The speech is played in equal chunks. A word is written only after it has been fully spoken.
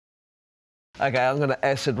Okay, I'm going to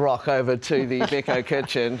acid rock over to the Becco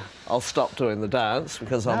kitchen. I'll stop doing the dance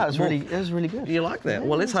because that was really good. You like that? Yeah,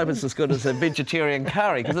 well, let's hope it's as good as a vegetarian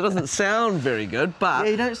curry because it doesn't sound very good, but...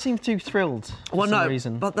 Yeah, you don't seem too thrilled for some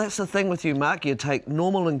reason. But that's the thing with you, Mark. You take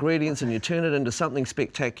normal ingredients and you turn it into something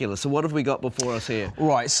spectacular. So what have we got before us here?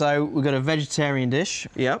 Right, so we've got a vegetarian dish.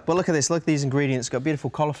 Yep. But look at this. Look at these ingredients. Got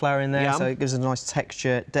beautiful cauliflower in there, Yum. so it gives us a nice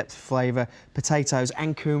texture, depth of flavour. Potatoes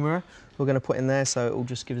and kumara we're going to put in there, so it will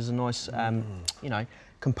just give us a nice, you know,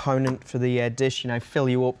 component for the dish, you know, fill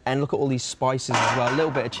you up. And look at all these spices as well, a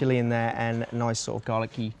little bit of chilli in there and a nice sort of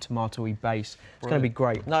garlicky, tomatoey base. It's going to be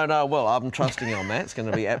great. No, well, I'm trusting you on that. It's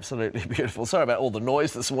going to be absolutely beautiful. Sorry about all the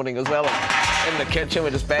noise this morning as well. In the kitchen,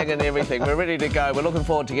 we're just banging everything. We're ready to go. We're looking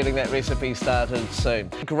forward to getting that recipe started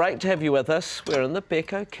soon. Great to have you with us. We're in the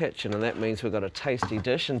Becco kitchen, and that means we've got a tasty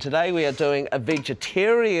dish. And today we are doing a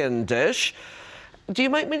vegetarian dish. Do you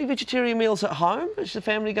make many vegetarian meals at home? Is the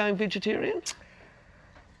family going vegetarian?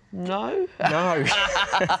 No? No.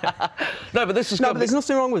 No, but this is... No, but there's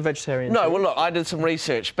nothing wrong with vegetarian. No, well, look, I did some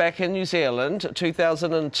research. Back in New Zealand,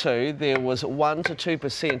 2002, there was 1 to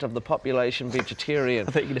 2% of the population vegetarian.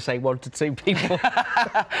 I thought you were going to say 1 to 2 people.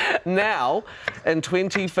 Now, in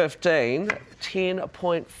 2015,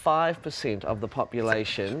 10.5% of the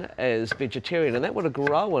population is vegetarian, and that would have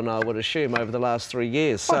grown, I would assume, over the last 3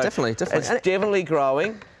 years. So definitely. It's definitely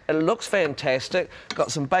growing. It looks fantastic.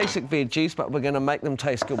 Got some basic veggies, but we're going to make them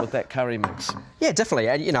taste good with that curry mix. Yeah, definitely.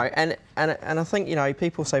 And you know, and I think, you know,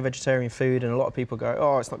 people say vegetarian food, and a lot of people go,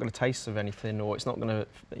 oh, it's not going to taste of anything, or it's not going to,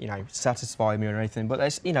 you know, satisfy me or anything. But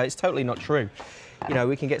that's, you know, it's totally not true. You know,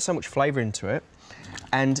 we can get so much flavour into it,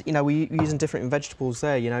 and you know, we're using different vegetables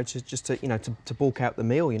there. You know, to bulk out the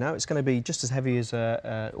meal. You know, it's going to be just as heavy as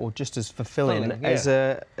or just as fulfilling as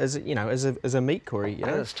a meat curry. You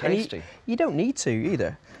know, it's tasty. You don't need to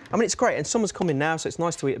either. I mean, it's great, and summer's coming now, so it's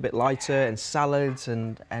nice to eat a bit lighter, and salads,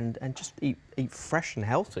 and just eat fresh and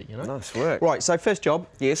healthy, you know? Nice work. Right, so first job.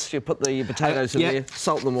 Yes, you put the potatoes in there,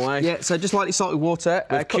 salt them away. Yeah, so just lightly salted water.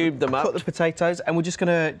 We've cubed them up. Cut the potatoes, and we're just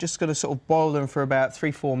gonna sort of boil them for about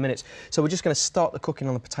 3-4 minutes. So we're just gonna start the cooking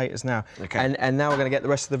on the potatoes now. Okay. And now we're gonna get the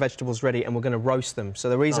rest of the vegetables ready, and we're gonna roast them. So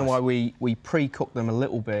the reason why we pre-cook them a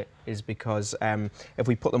little bit is because if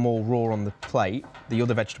we put them all raw on the plate, the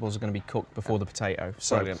other vegetables are going to be cooked before the potato.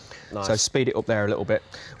 So, brilliant. Nice. So speed it up there a little bit.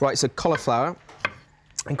 Right, so cauliflower.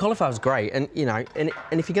 And cauliflower's great, and you know, and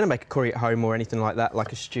if you're going to make a curry at home or anything like that,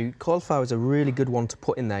 like a stew, cauliflower is a really good one to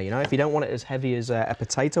put in there. You know, if you don't want it as heavy as a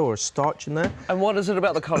potato or a starch in there. And what is it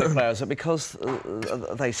about the cauliflower? Is it because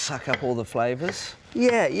they suck up all the flavours?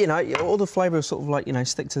 Yeah, you know, all the flavours sort of like, you know,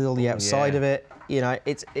 stick to all the outside of it. You know,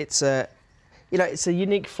 it's a. You know, it's a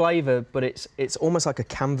unique flavour, but it's almost like a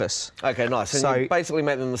canvas. Okay, nice. And so you basically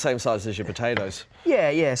make them the same size as your potatoes.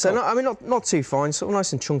 Yeah. So not too fine, sort of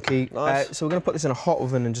nice and chunky. Nice. So we're going to put this in a hot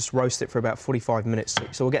oven and just roast it for about 45 minutes.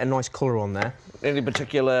 So we'll get a nice colour on there. Any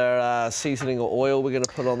particular seasoning or oil we're going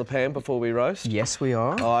to put on the pan before we roast? Yes, we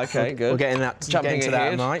are. Oh, okay, good. We're getting to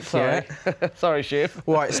that, Mike. Sorry. Yeah. Sorry, chef.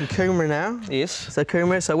 Right, some kumara now. Yes. So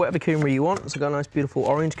kumara, so whatever kumara you want. So we've got a nice, beautiful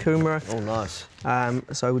orange kumara. Oh, nice.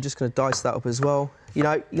 So we're just going to dice that up as well. You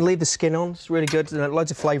know, you leave the skin on, it's really good.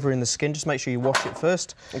 Loads of flavour in the skin, just make sure you wash it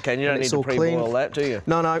first. Okay, and you don't need to pre-boil that, do you?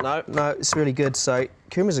 No, it's really good. So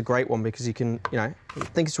kumara's a great one because you can, you know, I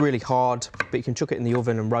think it's really hard, but you can chuck it in the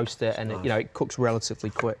oven and roast it, and it, you know, it cooks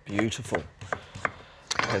relatively quick. Beautiful.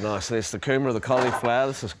 Okay, nice. There's the kumara, the cauliflower.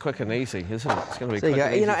 This is quick and easy, isn't it? It's going to be quick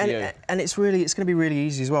and easy for you. And it's going to be really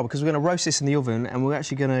easy as well because we're going to roast this in the oven, and we're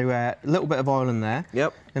actually going to a little bit of oil in there.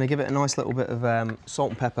 Yep. Going to give it a nice little bit of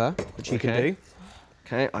salt and pepper, which you can do.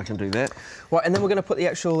 Okay, I can do that. Right, and then we're going to put the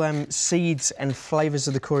actual seeds and flavours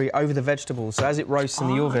of the curry over the vegetables. So as it roasts in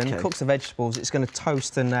the oven, cooks the vegetables, it's going to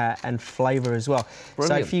toast and flavour as well.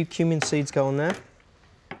 Brilliant. So a few cumin seeds go on there.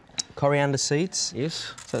 Coriander seeds.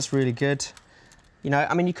 Yes. So that's really good. You know,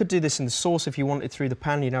 I mean, you could do this in the sauce if you wanted through the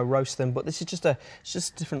pan, you know, roast them, but this is just a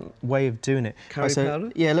different way of doing it. Curry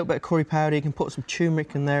powder? Yeah, a little bit of curry powder. You can put some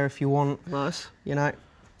turmeric in there if you want. Nice. You know.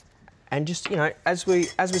 And just, you know, as we're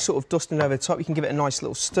sort of dusting over the top, you can give it a nice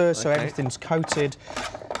little stir so everything's coated.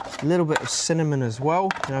 A little bit of cinnamon as well,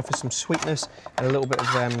 you know, for some sweetness, and a little bit of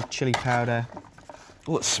chilli powder.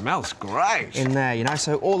 Oh, it smells great. In there, you know,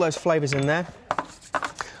 so all those flavours in there.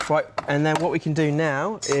 Right, and then what we can do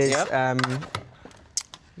now is...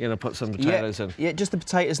 You're going to put some potatoes in? Yeah, just the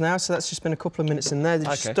potatoes now, so that's just been a couple of minutes in there.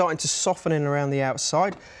 They're just starting to soften in around the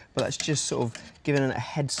outside, but that's just sort of giving it a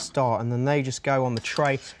head start, and then they just go on the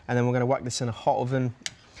tray, and then we're going to whack this in a hot oven,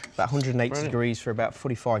 about 180 degrees for about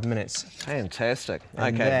 45 minutes. Fantastic.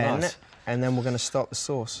 And nice. and then we're going to start the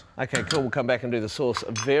sauce. OK, cool. We'll come back and do the sauce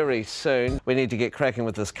very soon. We need to get cracking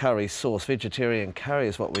with this curry sauce. Vegetarian curry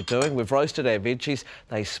is what we're doing. We've roasted our veggies.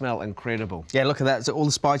 They smell incredible. Yeah, look at that. So all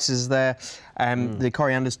the spices there. The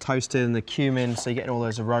coriander's toasted and the cumin, so you're getting all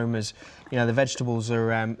those aromas. You know, the vegetables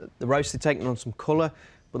are the roasted, taking on some colour,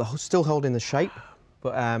 but they're still holding the shape.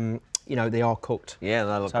 But you know, they are cooked. Yeah,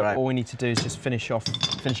 they look so great. All we need to do is just finish it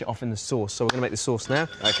off in the sauce. So we're going to make the sauce now.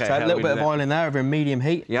 OK, so a little bit of oil in there over a medium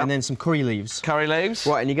heat, and then some curry leaves. Curry leaves.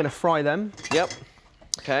 Right, and you're going to fry them. Yep.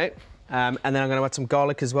 OK. And then I'm going to add some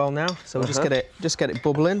garlic as well now. So we'll just get it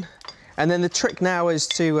bubbling. And then the trick now is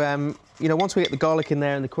to, you know, once we get the garlic in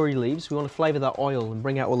there and the curry leaves, we want to flavour that oil and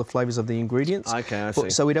bring out all the flavours of the ingredients. OK, I see.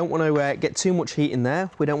 So we don't want to get too much heat in there.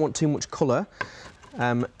 We don't want too much colour.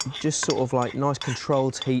 Just sort of like nice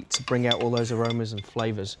controlled heat to bring out all those aromas and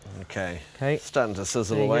flavours. OK. Okay. Starting to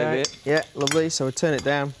sizzle away a bit. Yeah, lovely. So we turn it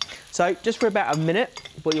down. So just for about a minute,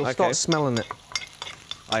 but you'll start smelling it.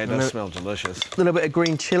 Oh, it does smell delicious. A little bit of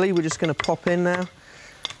green chilli. We're just going to pop in now.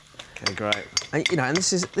 OK, great. And, you know, and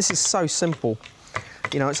this is so simple.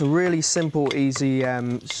 You know, it's a really simple, easy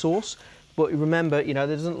sauce. But remember, you know,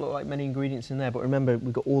 there doesn't look like many ingredients in there, but remember,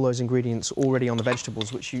 we've got all those ingredients already on the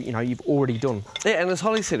vegetables, which you've already done. Yeah, and as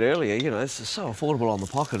Holly said earlier, you know, it's so affordable on the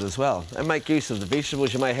pocket as well. And make use of the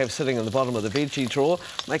vegetables you may have sitting in the bottom of the veggie drawer.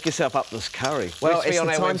 Make yourself up this curry. Well, it's the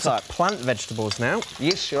time to plant vegetables now.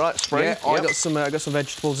 Yes, you're right, spring. Yeah, I got some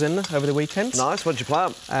vegetables in over the weekend. Nice. What'd you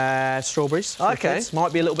plant? Strawberries. OK.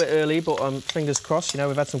 Might be a little bit early, but fingers crossed. You know,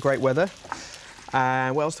 we've had some great weather.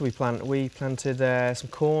 What else did we plant? We planted some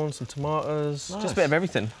corn, some tomatoes, just a bit of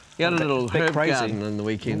everything. You had a little herb garden in the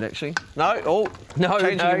weekend, actually. No? Oh, no,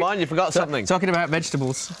 changing your mind, you forgot something. Talking about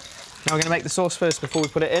vegetables. Now we're going to make the sauce first before we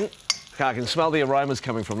put it in. Okay, I can smell the aromas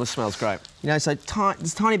coming from this. Smells great. You know, so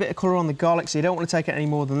there's a tiny bit of colour on the garlic, so you don't want to take it any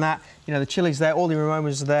more than that. You know, the chili's there, all the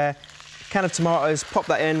aromas are there. Can of tomatoes, pop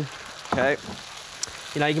that in. Okay.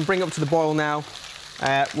 You know, you can bring it up to the boil now.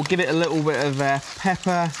 We'll give it a little bit of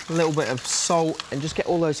pepper, a little bit of salt, and just get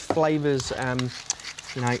all those flavours,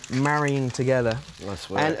 you know, marrying together. Nice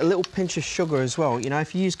work. And a little pinch of sugar as well. You know,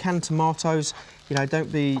 if you use canned tomatoes, you know,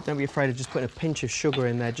 don't be afraid of just putting a pinch of sugar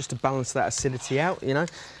in there just to balance that acidity out. You know, I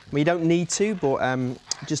mean, you don't need to, but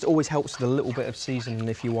just always helps with a little bit of seasoning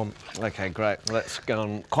if you want. OK, great. That's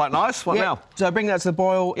gone quite nice. What now? So bring that to the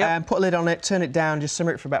boil, put a lid on it, turn it down, just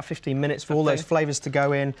simmer it for about 15 minutes for all those flavours to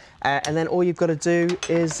go in, and then all you've got to do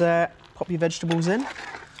is pop your vegetables in.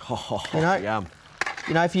 You know, yum.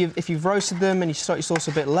 You know, if you've roasted them and you start your sauce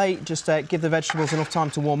a bit late, just give the vegetables enough time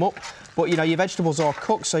to warm up. But you know, your vegetables are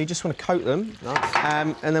cooked, so you just want to coat them.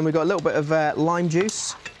 Nice. And then we've got a little bit of lime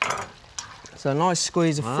juice. So a nice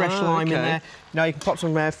squeeze of fresh lime in there. You know, you can pop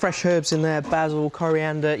some fresh herbs in there, basil,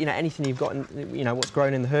 coriander, you know, anything you've got, you know, what's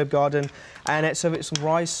grown in the herb garden. And serve it with some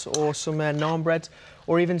rice or some naan bread,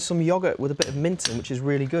 or even some yoghurt with a bit of mint in, which is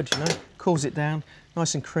really good, you know. Cools it down,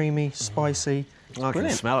 nice and creamy, spicy. I can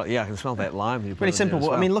smell it. Yeah, I can smell that lime. Really simple.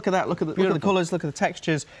 Well. I mean, look at that. Look at the colours. Look at the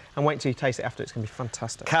textures. And wait until you taste it after. It's going to be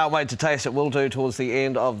fantastic. Can't wait to taste it. We'll do towards the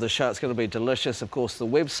end of the show. It's going to be delicious. Of course, the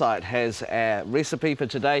website has a recipe for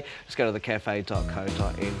today. Just go to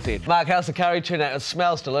thecafe.co.nz. Mark, how's the curry turned out? It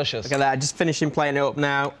smells delicious. Look at that. Just finishing plating it up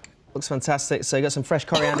now. Looks fantastic. So you got some fresh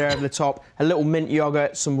coriander over the top, a little mint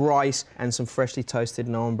yoghurt, some rice, and some freshly toasted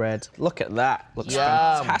naan bread. Look at that. Looks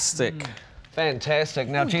fantastic. Fantastic.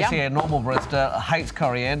 Now, Jesse, our normal barista, hates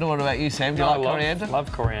coriander. What about you, Sam? Do you like coriander?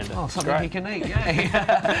 Love coriander. Oh, something he can eat,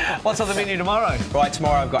 yeah. What's on the menu tomorrow? Right,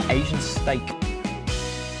 tomorrow I've got Asian steak.